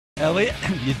Elliott,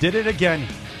 you did it again.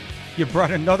 You brought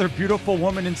another beautiful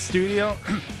woman in studio.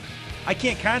 I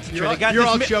can't concentrate. You're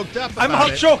all choked up about I'm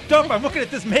all it. choked up. I'm looking at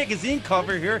this magazine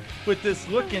cover here with this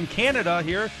look in Canada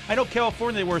here. I know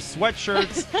California, they wear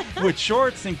sweatshirts with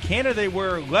shorts. In Canada, they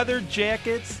wear leather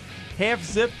jackets,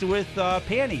 half-zipped with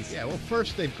panties. Yeah, well,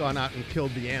 first they've gone out and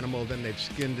killed the animal, then they've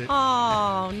skinned it.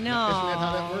 Oh, no. Isn't that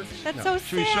how that works? That's No. so sad.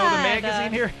 Should we show the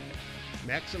magazine here?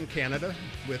 Maxim, Canada,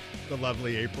 with the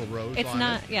lovely April Rose It's on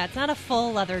not, it. yeah, it's not a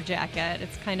full leather jacket.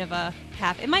 It's kind of a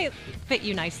half. It might fit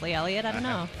you nicely, Elliot. I don't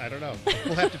know. I don't know.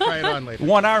 We'll have to try it on later.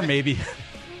 One arm, maybe.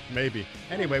 Maybe.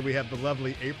 Anyway, we have the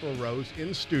lovely April Rose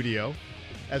in studio,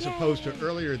 as opposed to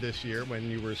earlier this year when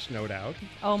you were snowed out.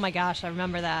 Oh, my gosh. I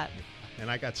remember that. And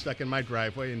I got stuck in my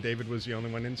driveway, and David was the only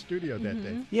one in studio that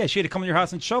day. Yeah, she had to come to your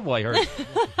house and shovel, I heard.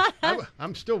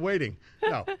 I'm still waiting.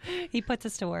 No. He puts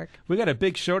us to work. We got a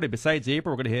big show today. Besides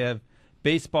April, we're going to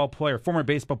have former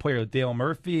baseball player Dale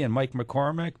Murphy and Mike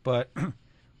McCormick. But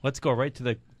let's go right to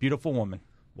the beautiful woman.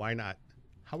 Why not?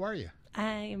 How are you?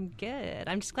 I'm good.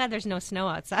 I'm just glad there's no snow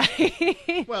outside.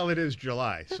 Well, it is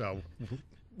July, so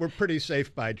we're pretty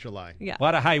safe by July. Yeah. A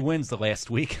lot of high winds the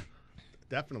last week.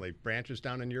 Definitely. Branches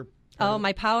down in your... Oh,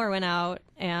 my power went out,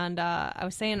 and I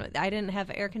was saying I didn't have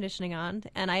air conditioning on,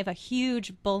 and I have a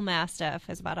huge bull mastiff.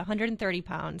 It's about 130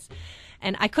 pounds,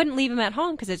 and I couldn't leave him at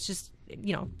home because it's just,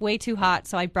 way too hot.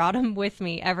 So I brought him with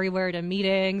me everywhere to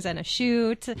meetings and a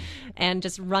shoot, and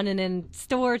just running in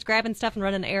stores, grabbing stuff and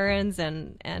running errands,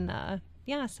 and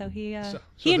yeah. So he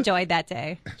enjoyed that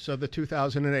day. So the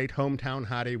 2008 hometown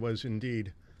hottie was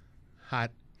indeed hot.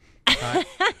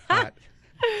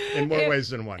 In more ways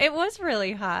than one. It was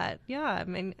really hot. Yeah. I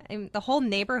mean, the whole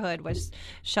neighborhood was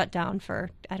shut down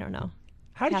for, I don't know.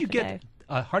 How did half you a get day.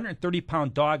 a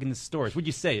 130-pound dog in the stores? Would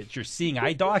you say it's your seeing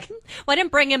eye dog? Well, I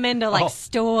didn't bring him into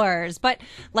stores, but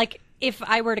if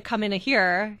I were to come into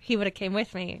here, he would have came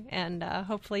with me, and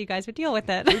hopefully you guys would deal with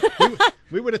it.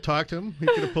 We would have talked to him. He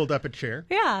could have pulled up a chair.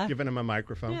 Yeah. Given him a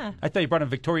microphone. Yeah. I thought you brought him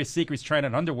Victoria's Secret's trying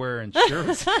on underwear and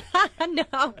shirts. No.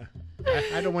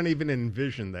 I don't want to even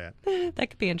envision that. That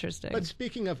could be interesting. But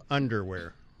speaking of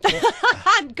underwear.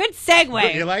 Good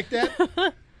segue. You like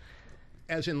that?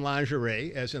 As in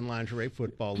Lingerie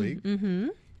Football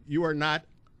League, you are not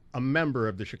a member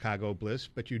of the Chicago Bliss,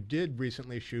 but you did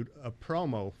recently shoot a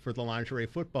promo for the Lingerie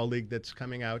Football League that's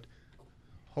coming out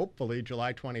hopefully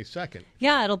July 22nd.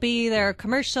 Yeah, it'll be their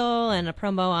commercial and a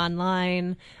promo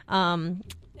online.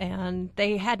 And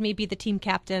they had me be the team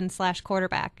captain /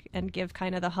 quarterback and give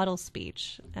kind of the huddle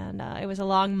speech. And it was a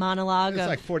long monologue. It's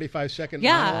like 45-second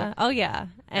Yeah. monologue. Oh, yeah.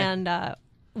 And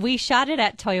we shot it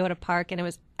at Toyota Park, and it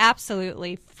was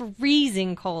absolutely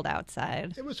freezing cold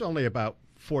outside. It was only about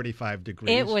 45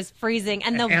 degrees. It was freezing.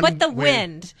 But the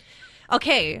wind.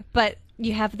 Okay, but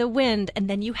you have the wind, and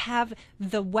then you have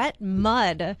the wet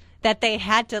mud that they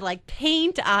had to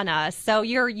paint on us. So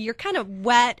you're kind of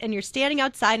wet, and you're standing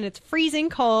outside, and it's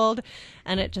freezing cold,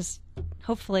 and it just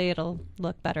hopefully it'll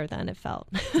look better than it felt.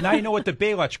 Now you know what the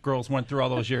Baywatch girls went through all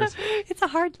those years. It's a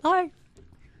hard life.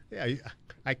 Yeah,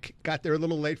 I got there a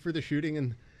little late for the shooting,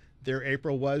 and there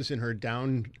April was in her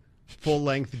down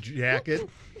full-length jacket.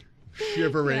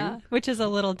 Shivering. Yeah, which is a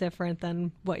little different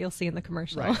than what you'll see in the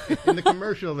commercial. Right. In the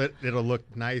commercial, it'll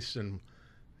look nice and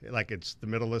like it's the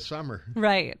middle of summer.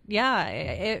 Right. Yeah,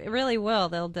 it really will.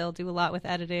 They'll do a lot with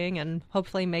editing and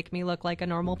hopefully make me look like a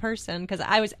normal person, because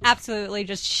I was absolutely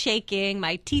just shaking.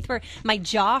 My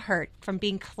jaw hurt from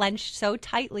being clenched so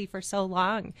tightly for so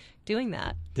long doing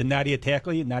that. Did Nadia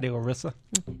tackle you, Nadia Larissa?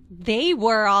 They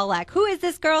were all like, "Who is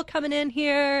this girl coming in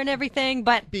here?" and everything.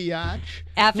 But Biatch.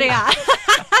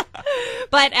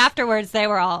 but afterwards, they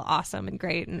were all awesome and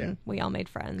great, and we all made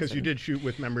friends. Because you did shoot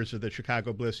with members of the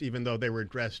Chicago Bliss, even though they were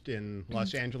dressed in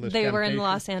Los Angeles They were in Temptation.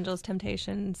 Los Angeles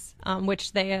Temptations,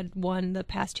 which they had won the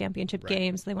past championship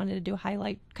games. They wanted to do a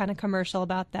highlight kind of commercial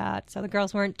about that. So the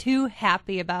girls weren't too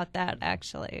happy about that,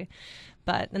 actually.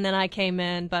 And then I came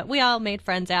in, but we all made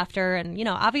friends after, and,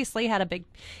 obviously had a big,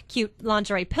 cute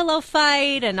lingerie pillow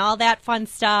fight and all that fun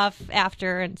stuff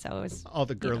after, and so it was... All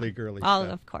the girly all,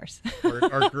 stuff. Of course.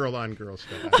 or girl-on-girl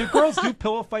stuff. Do girls do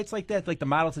pillow fights like that, like the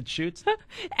models at shoots?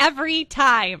 Every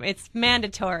time. It's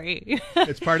mandatory.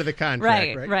 It's part of the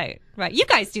contract, right? Right. You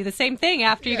guys do the same thing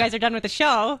after you guys are done with the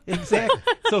show. Exactly.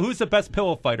 So who's the best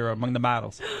pillow fighter among the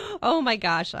models? Oh my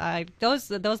gosh,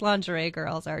 those lingerie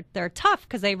girls they're tough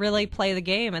because they really play the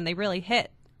game and they really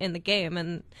hit in the game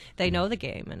and they know the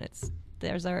game, and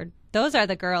those are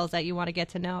the girls that you want to get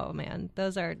to know, man.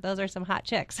 Those are some hot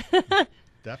chicks.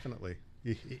 Definitely.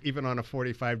 Even on a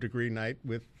 45-degree night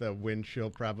with the wind chill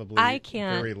probably I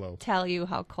very low. can't tell you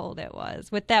how cold it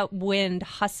was with that wind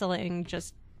hustling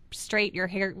just straight, your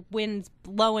hair, winds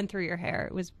blowing through your hair.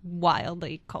 It was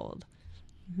wildly cold.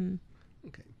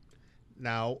 Okay.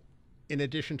 Now, in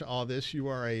addition to all this, you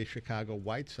are a Chicago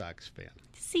White Sox fan.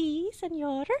 Si,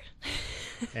 senor.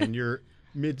 And your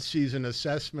mid-season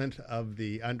assessment of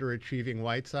the underachieving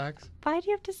White Sox? Why do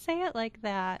you have to say it like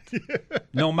that?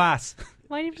 No mas.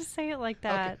 Why do you have to say it like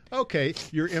that? Okay.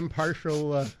 You're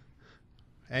impartial.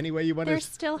 Any way you want There's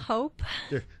still hope.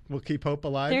 We'll keep hope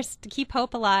alive. There's to keep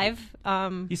hope alive.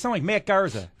 You sound like Matt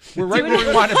Garza. We're right where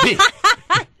we want to be.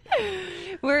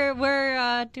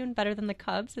 We're doing better than the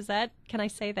Cubs. Is that? Can I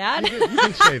say that? You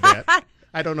can say that.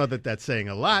 I don't know that that's saying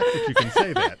a lot, but you can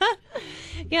say that.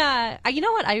 Yeah. You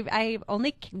know what? I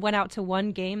only went out to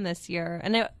one game this year,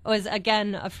 and it was,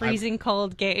 again, a freezing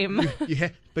cold game.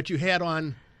 But you had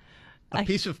on a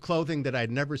piece of clothing that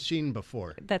I'd never seen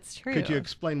before. That's true. Could you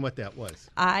explain what that was?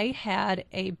 I had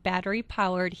a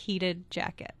battery-powered heated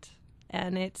jacket,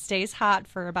 and it stays hot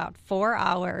for about 4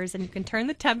 hours, and you can turn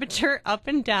the temperature up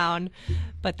and down,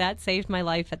 but that saved my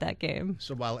life at that game.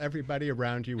 So while everybody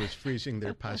around you was freezing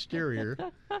their posterior,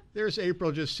 there's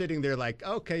April just sitting there like,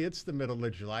 okay, it's the middle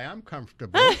of July. I'm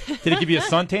comfortable. Did it give you a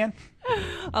suntan?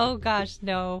 Oh, gosh,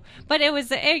 no. But it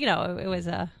was, it was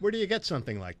a... Where do you get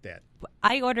something like that?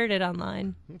 I ordered it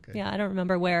online. Okay. Yeah, I don't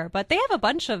remember where, but they have a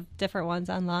bunch of different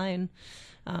ones online.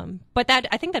 But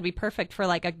I think that'd be perfect for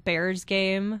like a Bears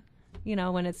game.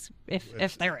 When it's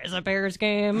if there is a Bears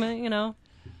game.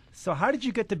 So how did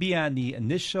you get to be on the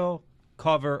initial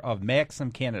cover of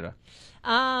Maxim Canada?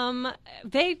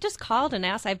 They just called and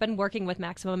asked. I've been working with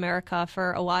Maxim America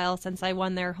for a while since I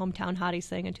won their hometown hotties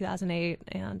thing in 2008,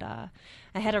 and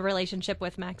I had a relationship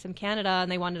with Maxim Canada,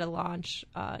 and they wanted to launch,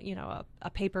 a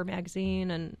paper magazine,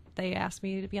 and they asked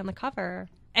me to be on the cover.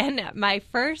 And my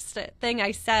first thing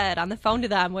I said on the phone to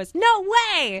them was, "No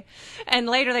way!" And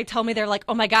later they told me, they're like,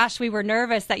 "Oh my gosh, we were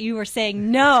nervous that you were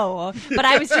saying no." But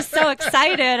I was just so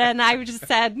excited, and I just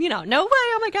said, "No way!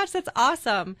 Oh my gosh, that's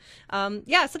awesome."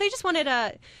 So they just wanted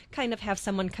to kind of have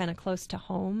someone kind of close to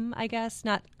home, I guess.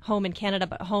 Not home in Canada,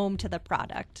 but home to the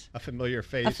product. A familiar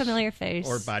face. A familiar face.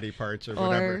 Or body parts or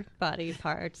whatever. Or body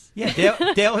parts. Yeah,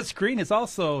 Dallas Green is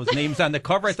also, his name's on the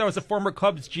cover. I thought it was a former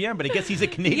Cubs GM, but I guess he's a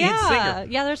Canadian singer.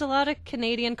 Yeah, there's a lot of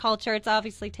Canadian culture. It's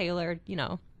obviously tailored,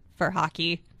 for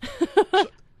hockey.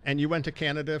 And you went to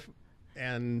Canada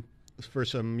and for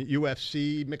some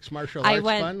UFC mixed martial arts I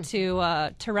went fun?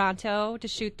 to Toronto to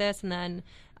shoot this, and then,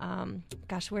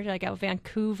 where did I go?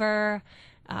 Vancouver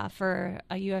for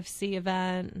a UFC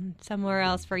event, and somewhere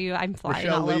else for you. I'm flying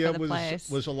Rochelle all Leah over the place.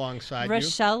 was alongside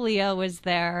Rochelle Leah was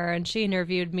there, and she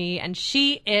interviewed me, and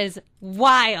she is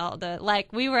wild.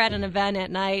 Like, we were at an event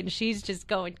at night, and she's just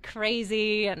going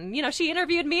crazy, and, she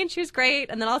interviewed me, and she was great,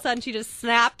 and then all of a sudden she just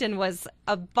snapped and was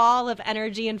a ball of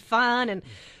energy and fun, and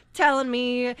telling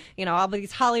me, all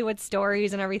these Hollywood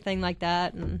stories and everything like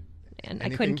that, and I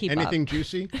couldn't keep up. Anything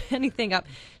juicy? Anything up.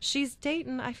 She's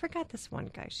dating, I forgot this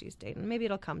one guy she's dating. Maybe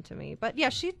it'll come to me. But yeah,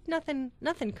 she's nothing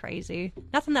crazy.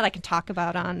 Nothing that I can talk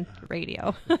about on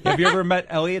radio. Have you ever met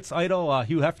Elliott's idol,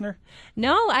 Hugh Hefner?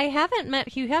 No, I haven't met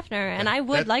Hugh Hefner, and I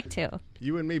would like to.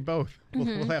 You and me both.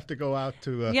 We'll have to go out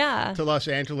to Los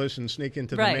Angeles and sneak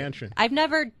into the mansion. I've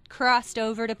never crossed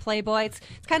over to Playboy. It's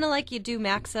kind of like you do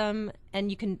Maxim,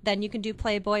 and you can do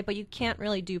Playboy, but you can't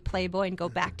really do Playboy and go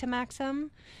back to Maxim.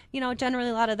 Generally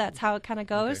a lot of that's how it kind of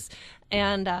goes. Okay.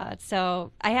 And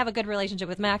so I have a good relationship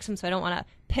with Maxim, so I don't want to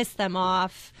piss them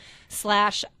off. /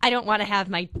 I don't want to have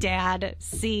my dad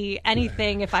see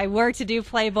anything if I were to do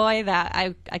Playboy that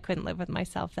I couldn't live with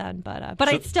myself then. But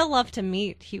I'd still love to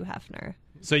meet Hugh Hefner.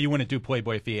 So you wouldn't do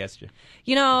Playboy if he asked you?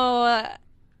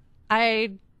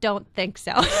 I don't think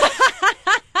so.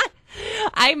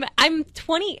 I'm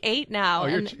 28 now. Oh,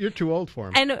 you're too old for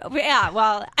him. And yeah,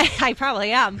 well, I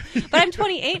probably am. But I'm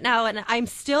 28 now, and I'm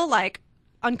still like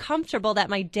uncomfortable that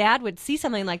my dad would see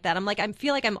something like that. I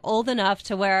feel like I'm old enough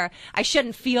to where I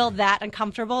shouldn't feel that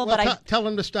uncomfortable. Well, but tell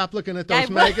him to stop looking at those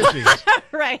magazines.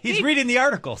 Right. He's reading the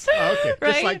articles. Oh, okay.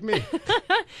 Right? Just like me.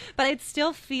 But I'd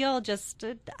still feel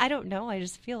I don't know. I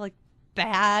just feel like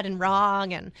bad and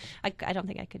wrong, and I don't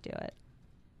think I could do it.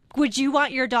 Would you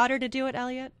want your daughter to do it,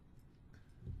 Elliott?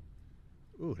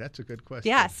 Ooh, that's a good question.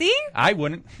 Yeah, see? I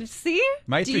wouldn't. See?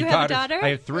 My Do three you have daughters. a daughter? I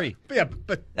have 3. Yeah,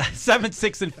 but 7,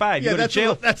 6, and 5. yeah, you go to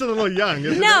jail. that's a little young,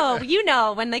 isn't No,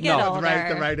 it? when they get No, older.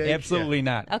 The right age. Absolutely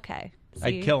not. Okay. I'd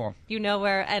See? kill him. You know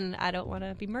where, and I don't want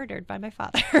to be murdered by my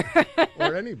father. Yeah.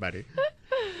 Or anybody.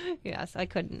 Yes, I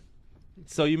couldn't.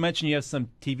 So you mentioned you have some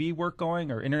TV work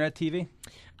going, or internet TV?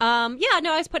 I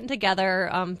was putting together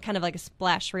kind of like a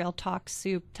splash reel talk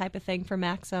soup type of thing for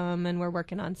Maxim, and we're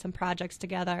working on some projects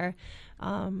together.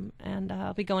 And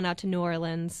I'll be going out to New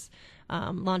Orleans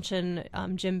launching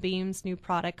Jim Beam's new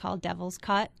product called Devil's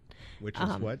Cut. Which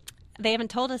is what? They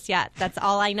haven't told us yet. That's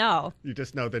all I know. You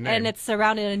just know the name. And it's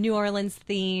surrounded a New Orleans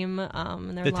theme.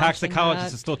 And they're The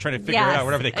toxicologist is still trying to figure it out,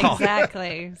 whatever they call it.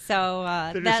 Exactly. So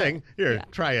they're just saying, here,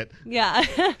 try it. Yeah.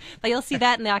 But you'll see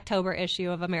that in the October issue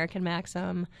of American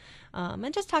Maxim.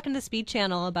 And just talking to the Speed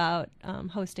Channel about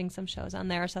hosting some shows on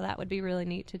there. So that would be really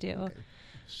neat to do. Okay.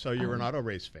 So you're an auto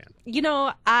race fan. You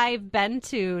know, I've been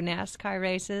to NASCAR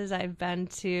races. I've been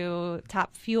to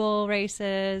Top Fuel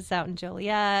races out in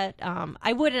Joliet.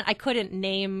 I couldn't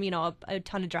name, a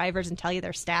ton of drivers and tell you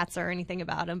their stats or anything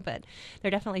about them, but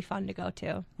they're definitely fun to go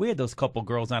to. We had those couple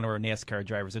girls on who were NASCAR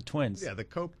drivers, the twins. Yeah, the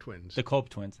Cope twins. The Cope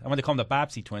twins. I want to call them the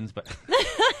Bobsey twins, but.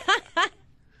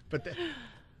 But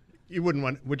you wouldn't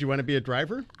want? Would you want to be a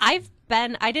driver? I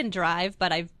didn't drive,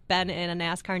 but I've been in a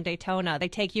NASCAR in Daytona. They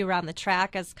take you around the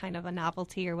track as kind of a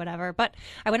novelty or whatever. But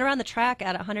I went around the track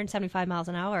at 175 miles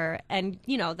an hour, and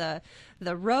the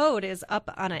road is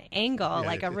up on an angle,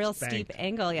 like a real steep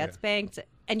angle. Yeah, it's banked,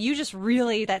 and you just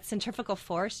really, that centrifugal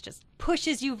force just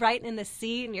pushes you right in the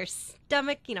seat, and your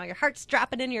stomach, your heart's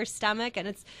dropping in your stomach,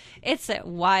 and it's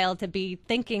wild to be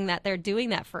thinking that they're doing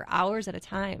that for hours at a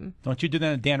time. Don't you do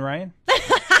that to Dan Ryan?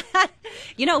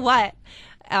 You know what?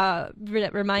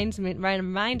 Reminded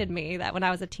me that when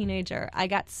I was a teenager, I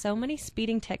got so many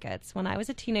speeding tickets when I was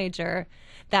a teenager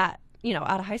that,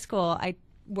 out of high school, I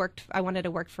wanted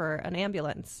to work for an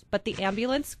ambulance, but the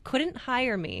ambulance couldn't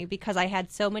hire me because I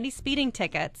had so many speeding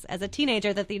tickets as a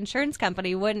teenager that the insurance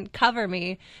company wouldn't cover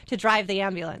me to drive the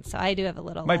ambulance. So I do have a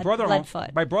little lead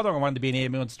foot. My brother wanted to be an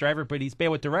ambulance driver, but he's bad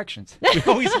with directions. We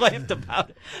always laughed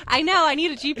about it. I know. I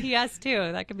need a GPS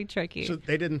too. That could be tricky. So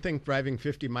they didn't think driving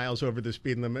 50 miles over the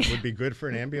speed limit would be good for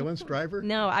an ambulance driver?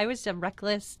 No, I was a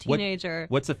reckless teenager.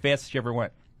 What's the fastest you ever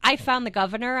went? I found the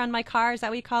governor on my car, is that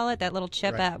what we call it? That little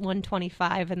chip at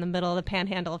 125 in the middle of the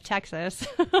panhandle of Texas.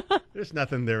 There's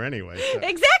nothing there anyway. So.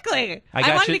 Exactly.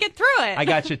 I wanted to get through it. I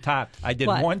got you topped. I did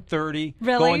 130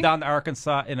 going down to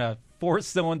Arkansas in a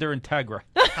 4-cylinder Integra.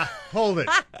 Hold it.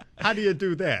 How do you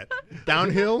do that?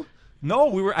 Downhill?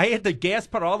 No, I had the gas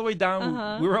pedal all the way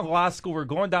down. We were in law school. We were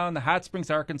going down to Hot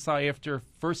Springs, Arkansas after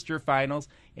first year finals,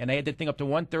 and I had that thing up to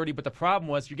 130. But the problem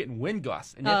was you're getting wind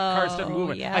gusts, and that car started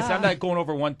moving. Yeah. I said, I'm not going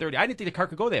over 130. I didn't think the car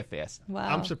could go that fast. Wow.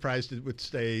 I'm surprised it would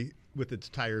stay with its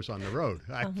tires on the road.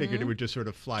 I figured it would just sort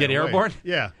of fly Get away. airborne?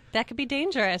 Yeah. That could be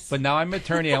dangerous. But now I'm an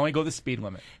attorney. I only go the speed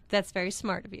limit. That's very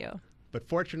smart of you. But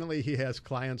fortunately, he has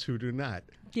clients who do not.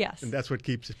 Yes. And that's what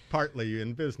keeps it partly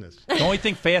in business. The only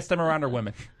thing fast I'm around are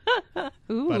women.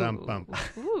 Ooh. But I'm bummed.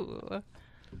 Ooh.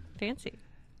 Fancy.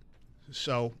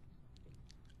 So,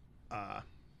 are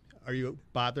you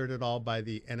bothered at all by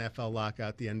the NFL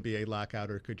lockout, the NBA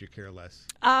lockout, or could you care less?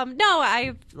 No,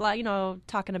 I've,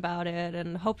 talking about it,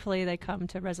 and hopefully they come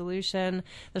to resolution.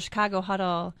 The Chicago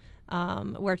Huddle,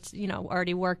 we're,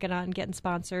 already working on getting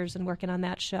sponsors and working on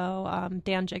that show.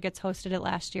 Dan Jiggets hosted it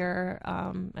last year,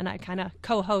 and I kind of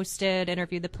co-hosted,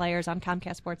 interviewed the players on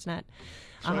Comcast Sportsnet.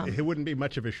 So it wouldn't be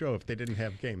much of a show if they didn't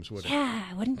have games, would it? Yeah,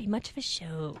 it wouldn't be much of a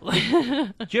show.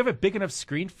 Do you have a big enough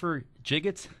screen for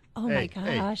Jiggets? Oh, my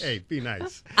gosh. Hey, be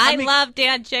nice. I love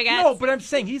Dan Jiggets. No, but I'm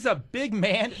saying he's a big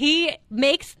man. He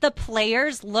makes the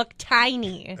players look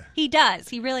tiny. He does.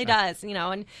 He really does.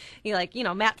 And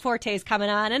Matt Forte's coming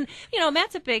on, and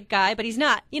Matt's a big guy, but he's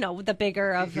not, the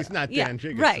bigger of. He's not Dan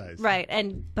Jiggets size. Right.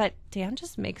 But Dan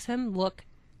just makes him look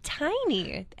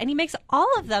tiny, and he makes all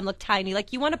of them look tiny.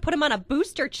 Like, you want to put him on a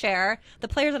booster chair, the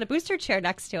players on a booster chair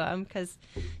next to him, because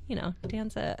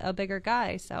Dan's a bigger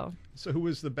guy. So who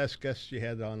was the best guest you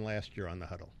had on last year on the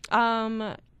Huddle?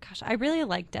 Gosh, I really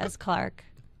like Des Clark.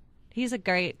 He's a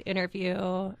great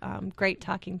interview, great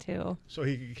talking to. So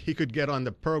he could get on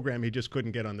the program, he just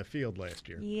couldn't get on the field last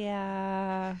year.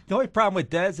 Yeah. The only problem with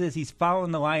Des is he's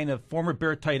following the line of former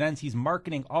Bear tight ends. He's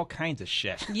marketing all kinds of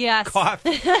shit. Yes.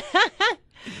 Coffee.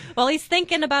 Well, he's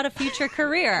thinking about a future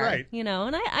career. Right.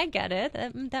 And I get it.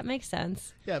 That makes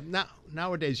sense. Yeah,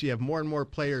 nowadays you have more and more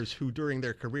players who during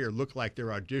their career look like they're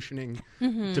auditioning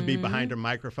to be behind a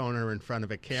microphone or in front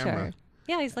of a camera. Sure.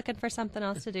 Yeah, he's looking for something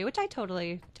else to do, which I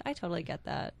totally get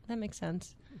that. That makes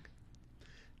sense.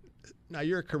 Now,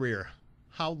 your career,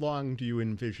 how long do you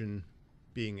envision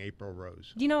being April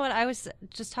Rose? You know what? I was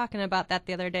just talking about that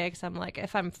the other day, because I'm like,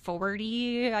 if I'm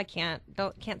 40, I can't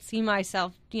see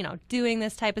myself, doing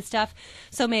this type of stuff.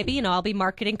 So maybe, I'll be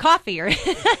marketing coffee or.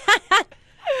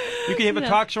 You could have a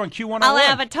talk show on Q101. I'll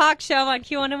have a talk show on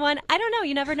Q101. I don't know.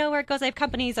 You never know where it goes. I have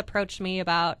companies approach me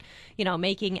about,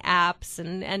 making apps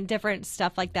and different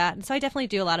stuff like that. And so I definitely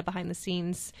do a lot of behind the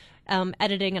scenes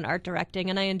editing and art directing,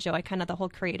 and I enjoy kind of the whole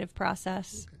creative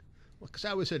process. Okay. Well, because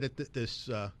I was at this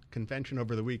convention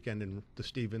over the weekend in the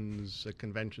Stevens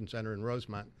Convention Center in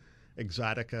Rosemont,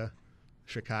 Exotica,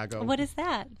 Chicago. What is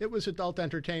that? It was adult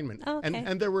entertainment. Oh, okay.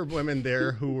 And there were women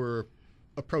there who were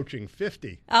approaching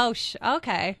 50. Oh,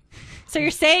 okay. So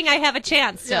you're saying I have a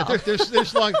chance still? Yeah,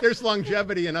 there's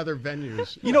longevity in other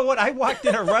venues. You know what? I walked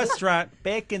in a restaurant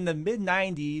back in the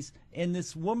mid-'90s, and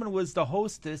this woman was the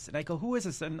hostess, and I go, who is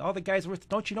this? And all the guys were,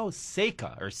 don't you know,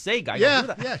 Sega or Sega? I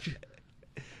go, Yeah.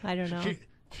 I don't know.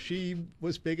 She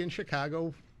was big in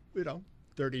Chicago,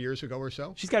 30 years ago or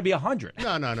so. She's got to be 100.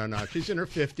 No. She's in her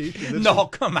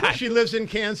 50s. Come on. She lives in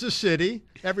Kansas City.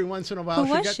 Every once in a while.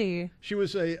 Who was she? She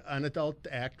was an adult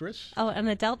actress. Oh, an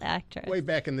adult actress. Way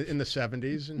back in the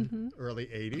 70s and early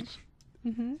 80s.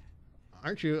 Mm-hmm.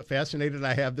 Aren't you fascinated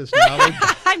I have this knowledge?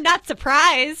 I'm not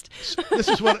surprised. This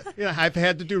is what I've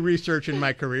had to do research in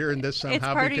my career, and this somehow it's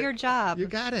part of your job. You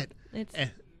got it.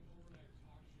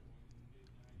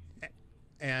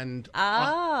 And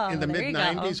in the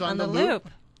mid-'90s on the Loop,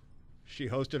 she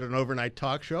hosted an overnight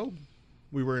talk show.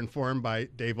 We were informed by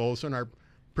Dave Olson, our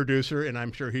producer, and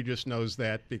I'm sure he just knows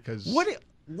that because...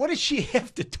 What does she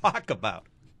have to talk about?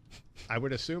 I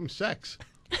would assume sex.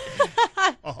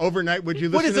 Overnight, would you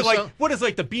listen What is to it like? What is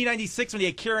like the B96 when they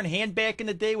had Karen Hand back in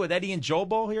the day with Eddie and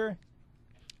Jobo here?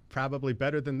 Probably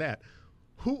better than that.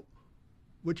 Who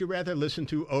would you rather listen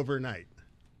to overnight?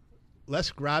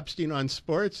 Les Grobstein on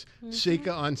sports,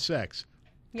 Sika on sex.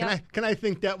 Can I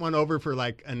think that one over for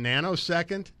like a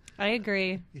nanosecond? I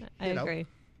agree. I agree.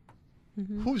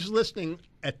 Who's listening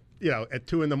at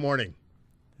 2 in?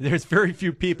 There's very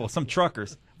few people, some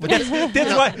truckers. But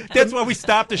that's why we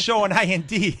stopped the show on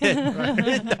IND at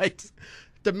midnight.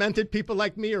 Demented people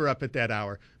like me are up at that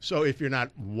hour. So if you're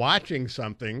not watching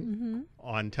something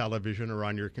on television or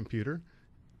on your computer,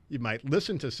 you might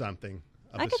listen to something.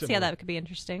 I could see how that could be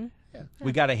interesting. Yeah.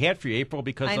 We got a hat for you, April,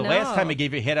 because the last time I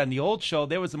gave you a hat on the old show,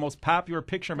 that was the most popular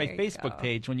picture on my Facebook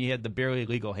page when you had the barely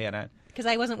legal hat on. Because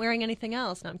I wasn't wearing anything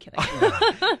else. No, I'm kidding.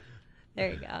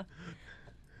 There you go.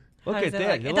 Look at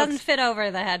that. It doesn't fit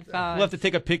over the headphones. We'll have to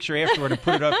take a picture afterward and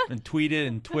put it up and tweet it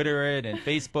and Twitter it and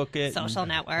Facebook it. Social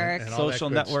network. And social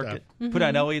network it. Put it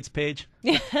on Elliott's page.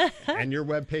 And your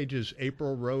webpage is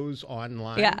April Rose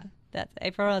Online? Yeah, that's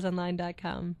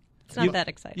aprilroseonline.com. It's not that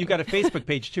exciting. You've got a Facebook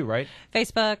page too, right?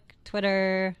 Facebook,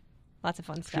 Twitter, lots of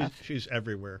fun stuff. She's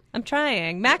everywhere. I'm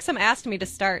trying. Maxim asked me to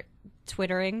start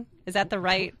Twittering. Is that the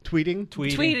right? Tweeting.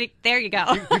 There you go.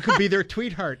 You could be their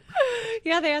tweetheart.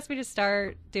 Yeah, they asked me to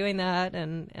start doing that,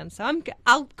 and so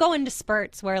I'll go into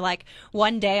spurts where like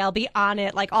one day I'll be on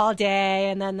it like all day,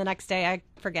 and then the next day I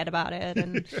forget about it,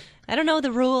 and I don't know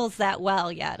the rules that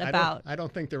well yet about. I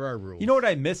don't think there are rules. You know what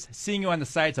I miss? Seeing you on the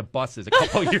sides of buses a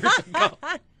couple years ago.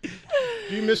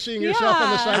 Do you miss seeing yourself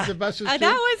on the sides of buses too?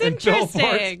 That was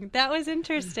interesting. That was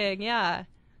interesting. Yeah.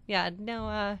 Yeah,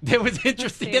 no. That was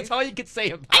interesting. That's all you could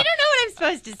say about it. I don't know what I'm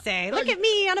supposed to say. Look at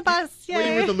me on a bus. Yay. Well,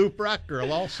 you were the Loop Rock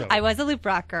girl also. I was a Loop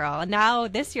Rock girl. And now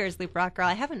this year's Loop Rock girl,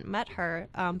 I haven't met her,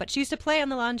 but she used to play on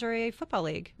the Lingerie Football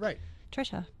League. Right.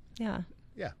 Trisha. Yeah.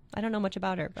 Yeah. I don't know much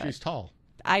about her, but she's tall.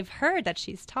 I've heard that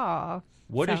she's tall.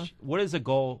 What is a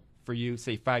goal for you,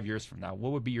 say 5 years from now?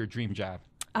 What would be your dream job?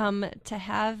 To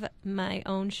have my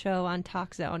own show on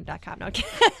TalkZone.com. No, okay.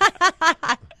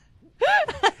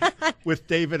 With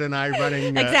David and I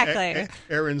running exactly.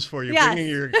 Errands for you, bringing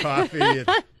your coffee.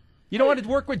 You don't want to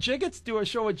work with Jiggets? Do a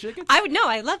show with Jiggets? I would. No,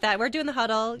 I love that. We're doing the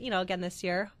huddle, again this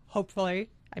year. Hopefully,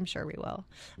 I'm sure we will.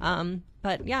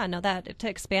 But yeah, no, that to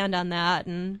expand on that,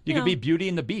 and you could be Beauty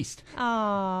and the Beast. Oh,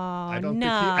 I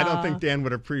don't think Dan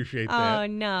would appreciate that. Oh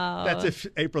no, that's if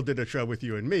April did a show with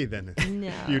you and me. Then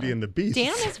no. Beauty and the Beast.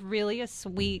 Dan is really a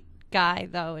sweet guy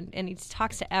though, and he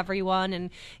talks to everyone, and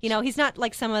he's not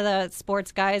like some of the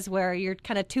sports guys where you're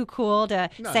kind of too cool to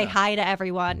say hi to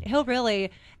everyone. He'll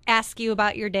really ask you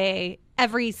about your day,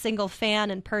 every single fan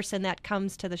and person that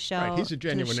comes to the show. Right, he's a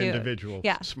genuine individual.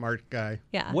 Yeah. Smart guy.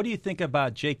 Yeah. What do you think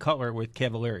about Jay Cutler with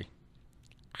Cavalieri?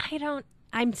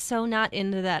 I'm so not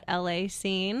into that LA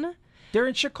scene. They're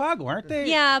in Chicago, aren't they?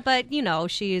 Yeah, but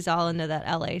she's all into that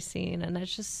LA scene, and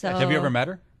it's just so. Have you ever met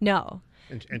her? No.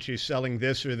 And she's selling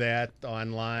this or that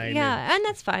online. Yeah, and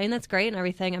that's fine. That's great and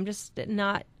everything. I'm just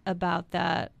not about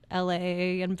that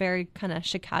LA. I'm very kind of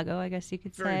Chicago, I guess you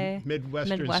could say.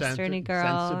 Midwestern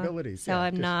girl. Sensibilities. So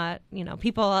I'm not,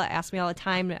 people ask me all the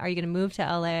time, are you going to move to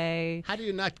LA? How do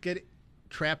you not get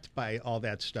trapped by all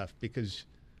that stuff? Because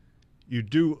you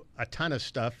do a ton of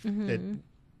stuff that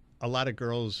a lot of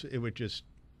girls, it would just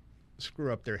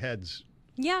screw up their heads.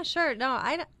 Yeah, sure. No,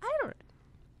 I don't.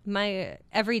 My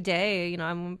every day,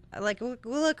 I'm like,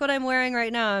 look what I'm wearing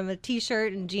right now. I'm a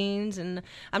t-shirt and jeans, and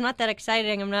I'm not that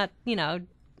exciting. I'm not,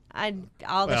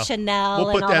 all the Well, Chanel we'll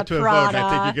and put all that the to a Prada. vote. I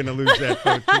think you're going to lose that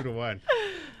vote 2-1.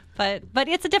 But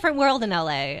it's a different world in LA,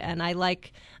 and I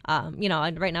like, right now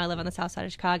I live on the south side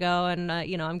of Chicago, and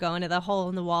I'm going to the hole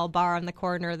in the wall bar on the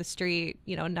corner of the street,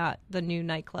 not the new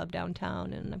nightclub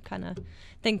downtown, and I'm kind of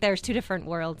think there's two different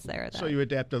worlds there. So you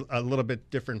adapt a little bit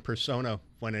different persona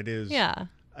when it is an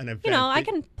event. I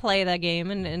can play the game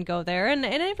and go there, and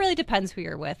it really depends who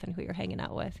you're with and who you're hanging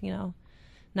out with,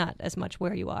 not as much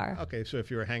where you are. Okay, so if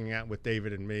you were hanging out with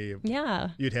David and me,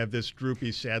 you'd have this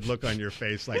droopy, sad look on your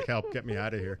face like, help, get me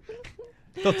out of here.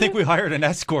 They'll think we hired an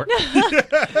escort.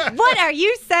 What are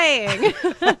you saying?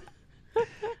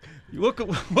 Look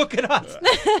at us.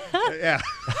 Yeah.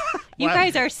 You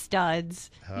guys are studs.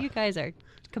 You guys are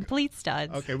complete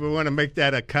studs. Okay, we want to make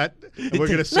that a cut. And we're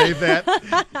going to save that.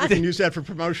 We can use that for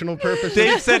promotional purposes.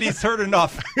 Dave said he's heard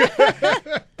enough.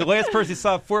 The last person he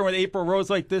saw before with April Rose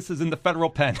like this is in the federal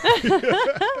pen.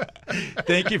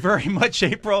 Thank you very much,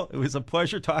 April. It was a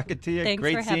pleasure talking to you. Thanks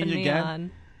great for seeing having you me again.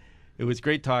 on. It was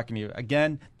great talking to you.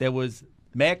 Again, there was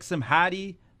Maxim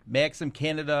Hottie, Maxim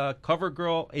Canada cover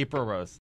girl, April Rose.